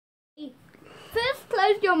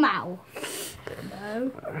close your mouth.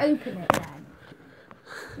 No, open it then.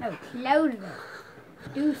 No, close it.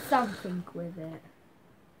 Do something with it.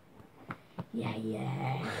 Yeah,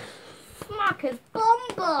 yeah. Smack his bum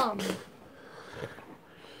bum.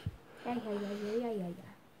 Yeah, yeah, yeah, yeah, yeah, yeah,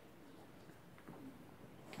 yeah.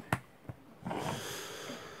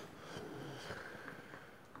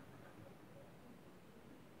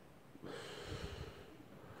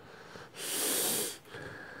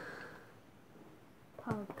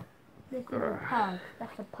 Pug. This is a pug.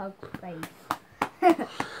 That's a pug face.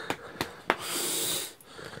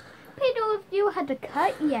 Piddles, you had a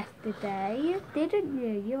cut yesterday, didn't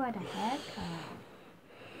you? You had a haircut.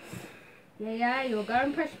 Yeah, you were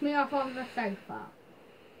going to push me off of the sofa.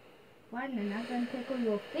 Fine, then I'm going to tickle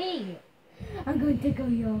your feet. I'm going to tickle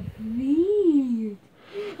your feet.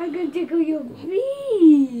 I'm going to tickle your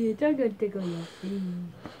feet. I'm going to tickle your feet.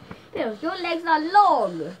 Piddles, your legs are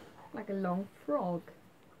long. Like a long frog.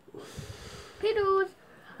 Piddles,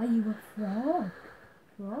 are you a frog?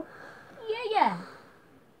 Frog? Yeah, yeah.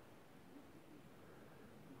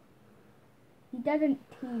 He doesn't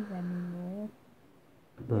tease anymore.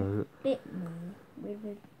 No. He bit me with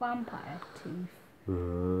his vampire tooth.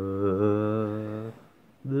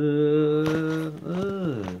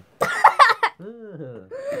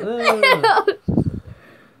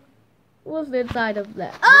 What's inside of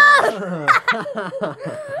there? Oh!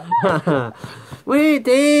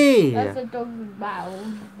 Weedy! That's a dog's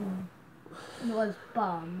mouth. It was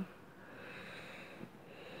bum.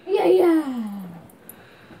 Yeah, yeah.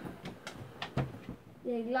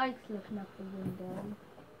 Yeah, he likes looking up the window.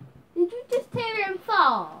 Did you just hear him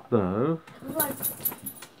fart? No. Like...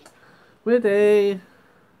 Weedy!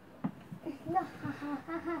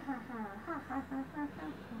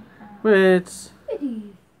 Wids!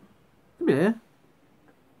 Widdy. Come here.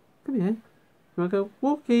 Come here. You want to go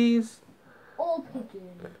walkies? Or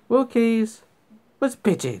pigeon. Walkies. Where's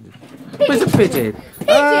pigeon? Where's a pigeon? Pigeon!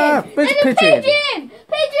 Ah, where's There's a pigeon? pigeon!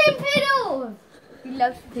 Pigeon, Piddles! He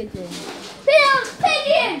loves pigeon. Piddles,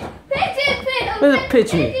 pigeon! Pigeon, Piddles! Where's a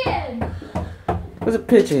pigeon? Pigeon! Where's a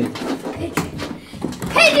pigeon? Pigeon!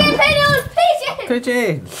 Pigeon, Piddles! Pigeon!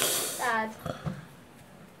 Pigeon! Dad.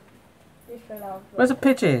 This will love Where's a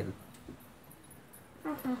pigeon?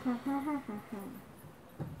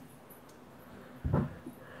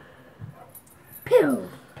 Piddles!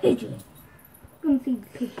 Pigeon! I'm going to see the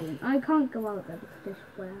pigeon. I can't go out there because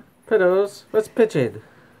it's wet. Piddles, where's pigeon?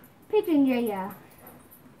 Pigeon, yeah, yeah.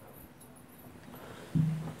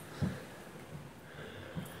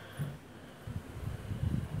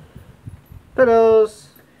 Piddles!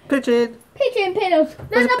 Pigeon! Pigeon, Piddles!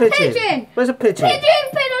 There's Where's a pigeon! Where's a pigeon? Pigeon,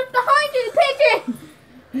 Piddles! Behind you,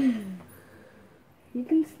 pigeon!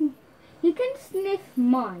 You can sniff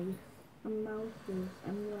mice and mouses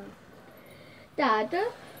and rats. Dad,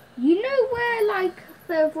 you know where, like,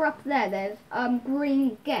 further up there, there's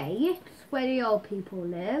green gates where the old people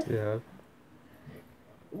live? Yeah.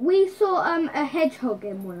 We saw a hedgehog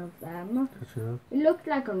in one of them. Yeah. It looked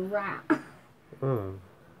like a rat. Oh.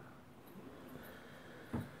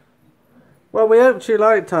 Well, we hope you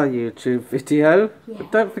liked our YouTube video. Yeah.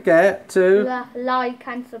 But don't forget to... Like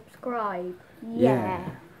and subscribe.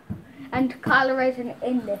 Yeah. And Carla isn't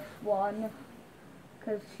in this one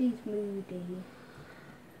because she's moody.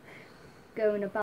 Going about.